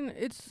 I mean,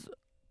 it's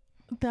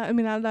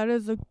That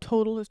is a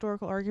total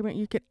historical argument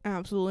you could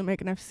absolutely make,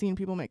 and I've seen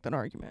people make that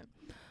argument.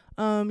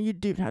 You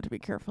do have to be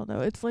careful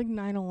though. It's like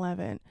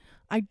 9/11.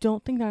 I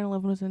don't think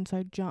 9/11 was an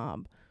inside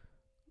job,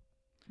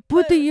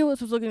 but the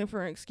U.S. was looking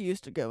for an excuse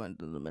to go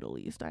into the Middle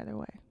East either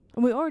way.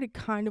 And we already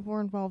kind of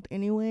were involved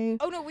anyway.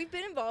 Oh no, we've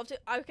been involved.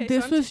 Okay,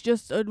 this was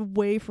just a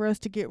way for us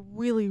to get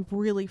really,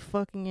 really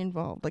fucking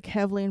involved, like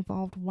heavily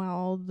involved,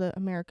 while the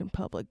American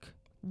public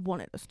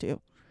wanted us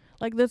to.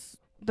 Like that's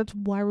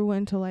why we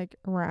went to like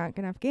Iraq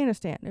and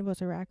Afghanistan. It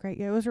was Iraq, right?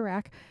 Yeah, it was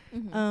Iraq.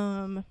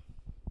 Mm-hmm.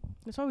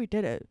 That's why we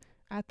did it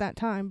at that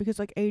time, because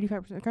like 85%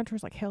 of the country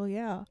was like, hell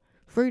yeah,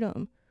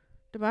 freedom,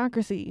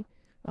 democracy,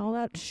 all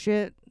that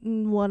shit,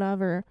 and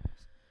whatever,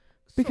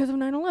 because of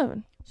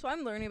 9/11. So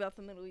I'm learning about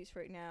the Middle East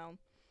right now,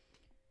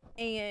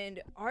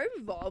 and our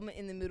involvement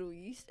in the Middle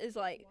East is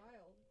like,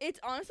 it's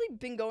honestly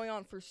been going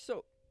on for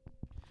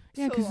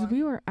yeah, because long.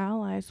 we were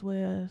allies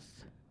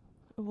with,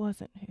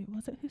 was it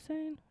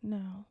Hussein?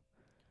 No,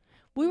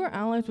 we were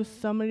allies with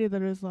somebody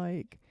that is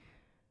like,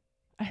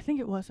 I think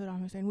it was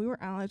Saddam Hussein. We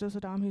were allies with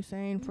Saddam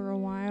Hussein for a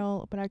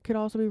while, but I could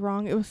also be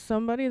wrong. It was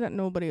somebody that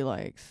nobody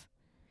likes.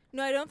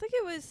 No, I don't think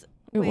it was.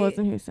 It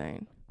wasn't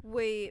Hussein.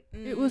 Wait.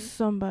 It was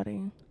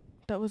somebody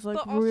that was like,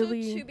 but also,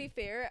 really. to be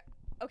fair,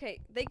 okay,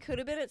 they could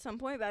have been at some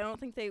point, but I don't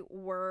think they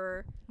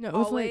were. No, it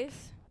was always. like,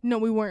 no,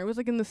 we weren't. It was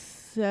like in the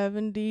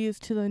 70s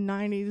to the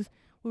 90s.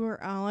 We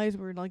were allies.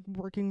 We were like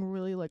working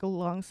really like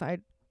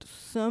alongside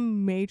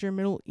some major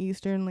Middle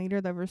Eastern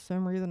leader that for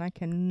some reason I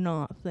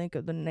cannot think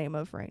of the name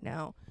of right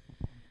now,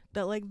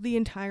 that like the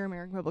entire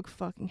American public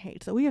fucking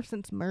hates, that we have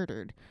since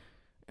murdered.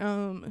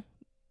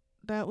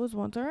 That was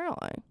once our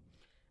ally.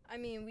 I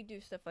mean, we do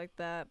stuff like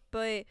that,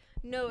 but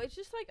no, it's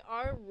just like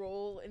our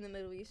role in the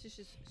Middle East is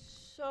just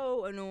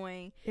so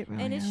annoying. It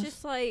really and it's is.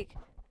 just like,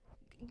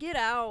 get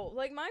out.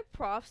 Like, my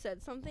prof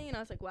said something, and I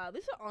was like, wow,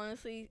 this would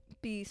honestly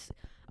be...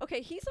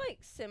 Okay, he's like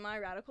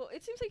semi-radical.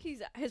 It seems like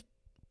his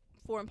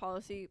foreign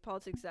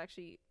politics is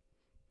actually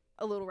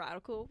a little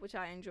radical, which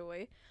I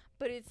enjoy.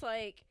 But it's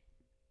like,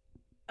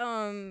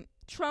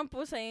 Trump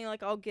was saying,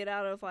 like, I'll get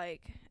out of,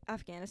 like,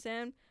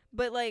 Afghanistan.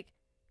 But, like,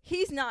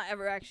 he's not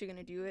ever actually going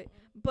to do it.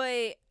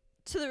 But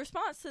to the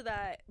response to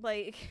that,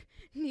 like,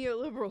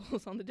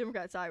 neoliberals on the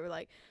Democrat side were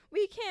like,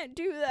 we can't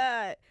do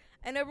that.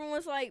 And everyone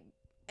was like,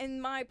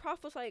 and my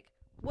prof was like,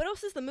 what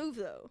else is the move,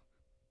 though?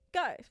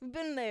 Guys, we've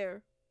been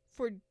there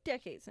for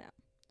decades now.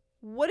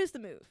 What is the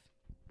move?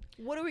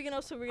 What are we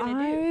gonna do?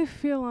 I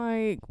feel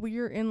like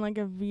we're in like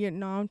a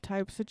Vietnam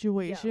type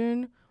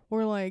situation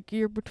where like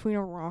you're between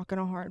a rock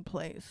and a hard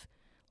place.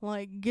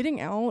 Like getting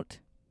out,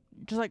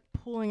 just like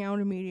pulling out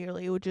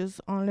immediately, which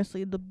is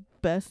honestly the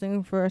best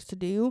thing for us to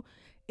do,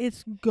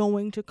 it's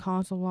going to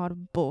cause a lot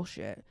of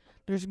bullshit.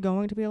 There's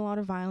going to be a lot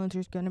of violence.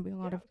 There's going to be a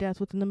lot of death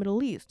within the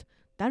Middle East.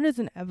 That is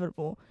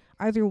inevitable.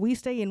 Either we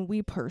stay and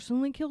we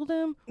personally kill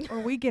them, or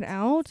we get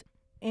out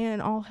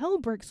and all hell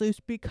breaks loose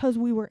because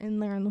we were in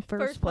there in the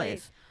first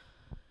place.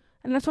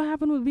 And that's what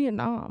happened with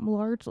Vietnam,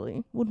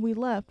 largely. When we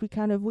left, we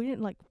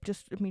didn't like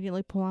just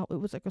immediately pull out. It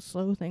was like a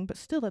slow thing. But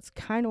still, that's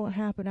kind of what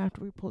happened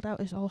after we pulled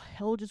out, is all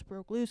hell just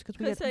broke loose because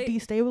we had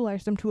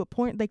destabilized them to a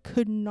point they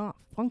could not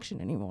function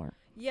anymore.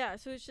 Yeah,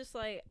 so it's just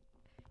like,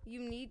 you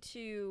need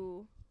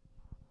to,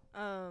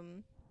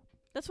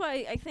 that's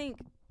why I think,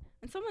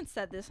 and someone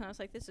said this, and I was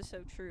like, this is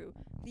so true.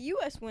 The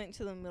U.S. went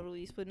to the Middle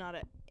East with not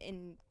an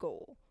end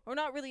goal, or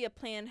not really a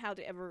plan how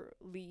to ever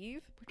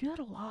leave. We do that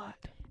a lot.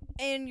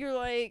 And you're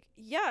like,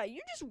 yeah,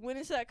 you just went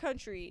into that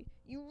country.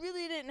 You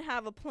really didn't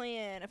have a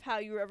plan of how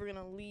you were ever going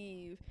to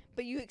leave,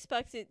 but you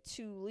expected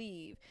to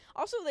leave.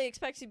 Also, they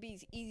expected it to be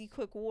easy,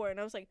 quick war. And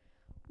I was like,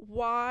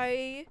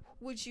 why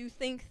would you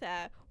think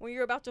that when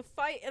you're about to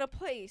fight in a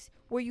place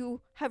where your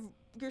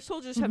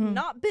soldiers have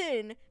not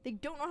been, they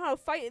don't know how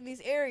to fight in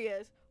these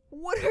areas?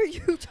 What are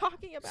you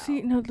talking about?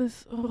 See, no,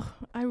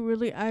 I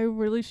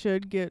really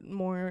should get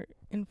more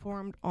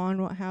informed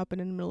on what happened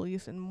in the Middle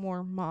East in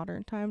more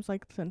modern times,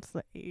 like since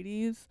the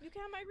 80s. You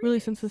can have my readings. Really,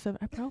 since the 70s.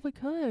 I probably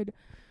could.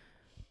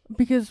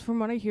 Because from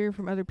what I hear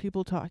from other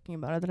people talking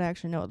about it that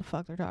actually know what the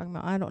fuck they're talking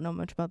about, I don't know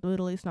much about the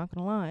Middle East, not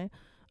gonna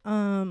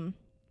lie.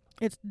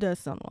 It does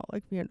sound a lot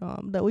like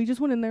Vietnam. That we just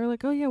went in there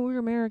like, oh yeah, we're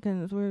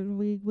Americans.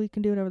 We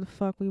can do whatever the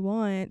fuck we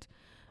want.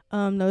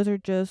 Those are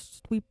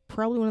just, we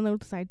probably went in there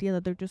with this idea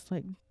that they're just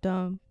like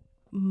dumb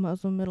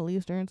Muslim Middle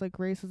Easterns, like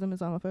racism,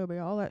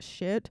 Islamophobia, all that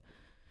shit.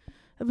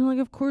 I've been like,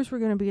 of course we're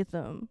gonna beat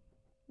them,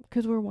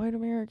 because we're white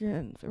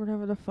Americans, or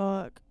whatever the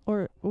fuck.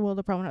 Or, well,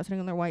 they're probably not sitting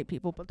on their white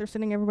people, but they're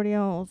sitting everybody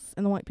else,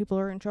 and the white people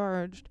are in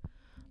charge.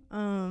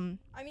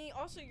 I mean,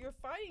 also, you're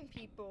fighting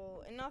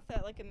people, and not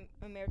that, like,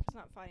 America's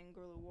not fighting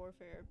guerrilla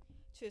warfare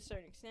to a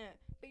certain extent,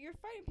 but you're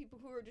fighting people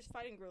who are just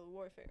fighting guerrilla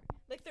warfare.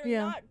 Like, they're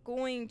not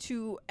going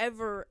to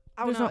ever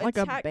There's not like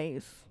a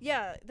base.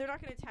 Yeah, they're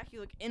not going to attack you,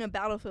 like, in a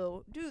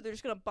battlefield. Dude, they're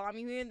just going to bomb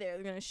you here and there.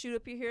 They're going to shoot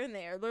up you here and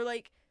there. They're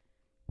like,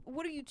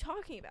 what are you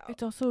talking about?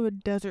 It's also a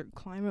desert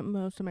climate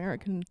most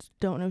Americans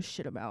don't know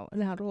shit about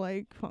and how to,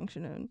 like,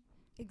 function in.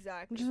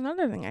 Exactly. Which is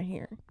another thing I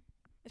hear.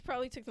 It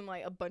probably took them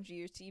like a bunch of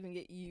years to even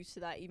get used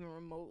to that, even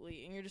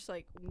remotely. And you're just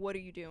like, what are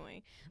you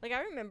doing? Like,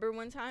 I remember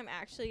one time,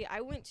 actually,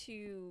 I went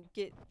to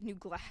get new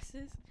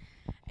glasses,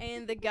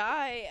 and the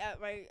guy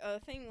at my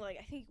thing, like,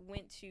 I think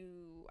went to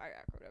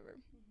Iraq or whatever.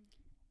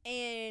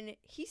 And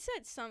he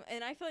said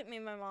and I feel like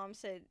maybe my mom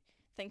said,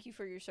 thank you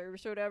for your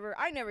service or whatever.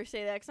 I never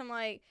say that, because I'm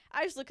like,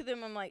 I just look at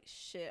them, I'm like,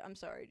 shit, I'm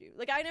sorry, dude.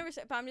 Like, I never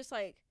said, but I'm just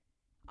like,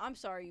 I'm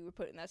sorry you were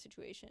put in that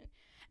situation.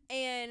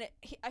 And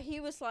he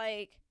was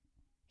like,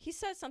 he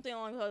said something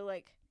along the line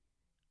like,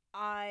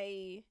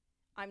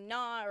 I'm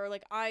not, or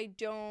like,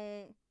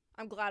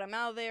 I'm glad I'm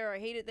out there, I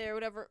hate it there,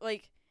 whatever,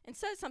 like, and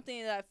said something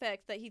to that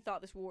effect, that he thought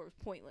this war was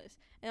pointless.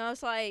 And I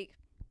was like,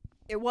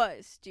 it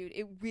was, dude,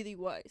 it really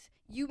was.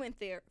 You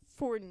went there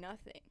for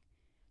nothing.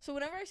 So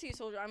whenever I see a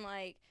soldier, I'm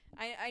like,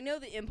 I know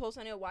the impulse,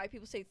 I know why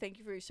people say thank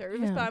you for your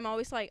service, but I'm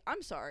always like,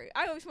 I'm sorry.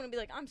 I always want to be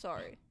like, I'm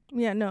sorry.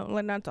 Yeah, no,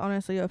 like, that's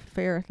honestly a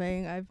fair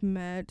thing. I've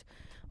met,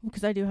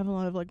 because I do have a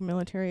lot of, like,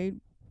 military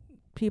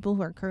people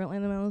who are currently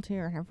in the military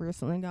or have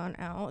recently gone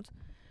out,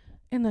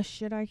 and the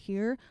shit I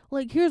hear,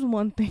 like, here's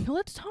one thing.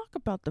 Let's talk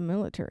about the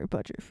military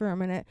budget for a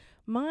minute.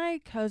 My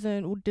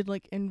cousin did,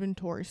 like,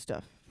 inventory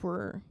stuff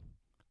for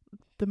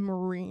the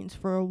Marines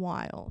for a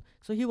while,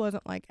 so he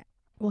wasn't, like,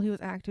 well, he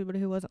was active, but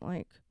he wasn't,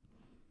 like,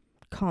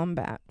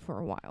 combat for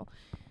a while.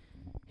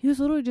 He was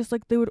literally just,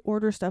 like, they would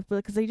order stuff, but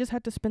because they just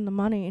had to spend the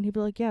money, and he'd be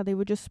like, yeah, they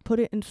would just put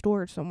it in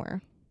storage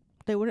somewhere.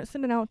 They wouldn't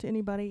send it out to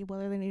anybody,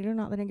 whether they need it or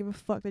not. They didn't give a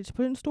fuck. They just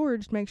put it in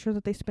storage to make sure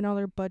that they spent all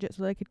their budget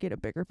so they could get a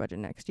bigger budget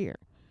next year.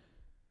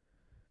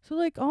 So,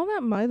 like, all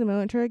that money the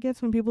military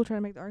gets, when people try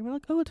to make the argument,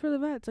 like, oh, it's for the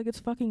vets, like, it's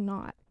fucking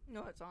not.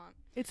 No, it's not.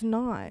 It's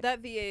not. That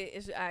VA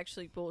is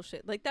actually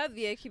bullshit. Like, that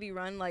VA could be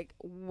run, like,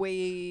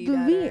 way the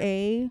better.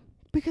 VA,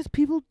 because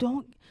people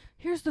don't...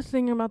 Here's the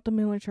thing about the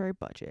military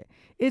budget.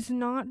 It's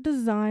not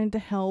designed to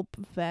help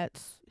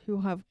vets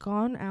who have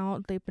gone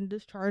out, they've been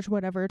discharged,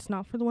 whatever. It's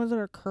not for the ones that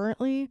are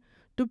currently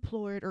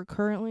deployed or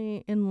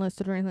currently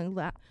enlisted or anything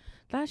like that.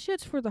 That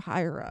shit's for the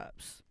higher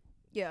ups.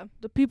 Yeah.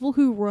 The people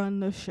who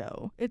run the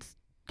show. It's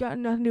got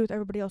nothing to do with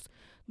everybody else.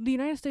 The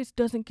United States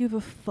doesn't give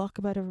a fuck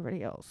about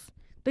everybody else.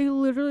 They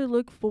literally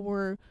look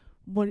for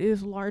what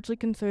is largely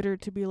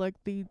considered to be like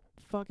the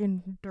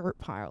fucking dirt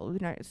pile of the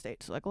United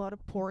States. Like, a lot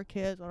of poor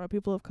kids, a lot of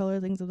people of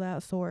color, things of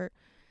that sort,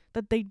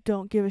 that they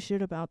don't give a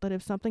shit about. That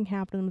if something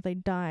happened to them, if they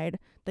died,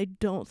 they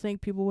don't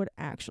think people would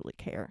actually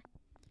care.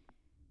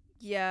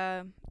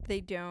 Yeah, they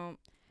don't.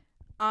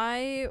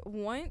 I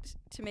want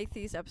to make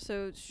these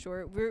episodes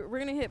short. We're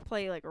gonna hit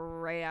play like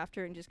right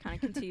after and just kind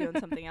of continue on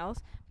something else.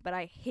 But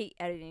I hate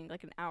editing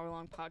like an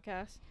hour-long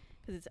podcast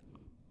because it's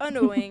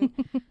annoying.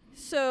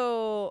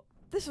 So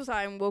this was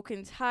I'm Woke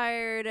and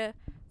Tired.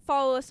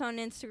 Follow us on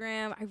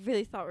Instagram. I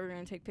really thought we were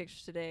gonna take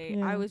pictures today.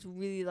 Yeah. I was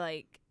really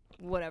like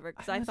whatever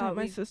because I was thought at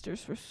my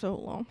sister's for so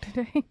long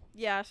today.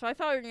 Yeah, so I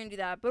thought we were gonna do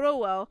that, but oh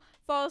well.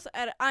 Follow us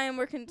at I am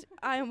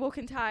Woke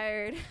and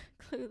Tired.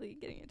 Clearly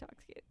getting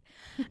intoxicated.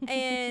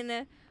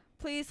 And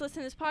please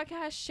listen to this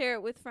podcast. Share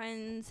it with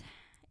friends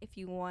if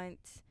you want.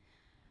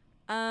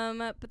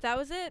 But that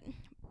was it.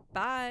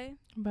 Bye.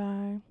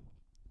 Bye.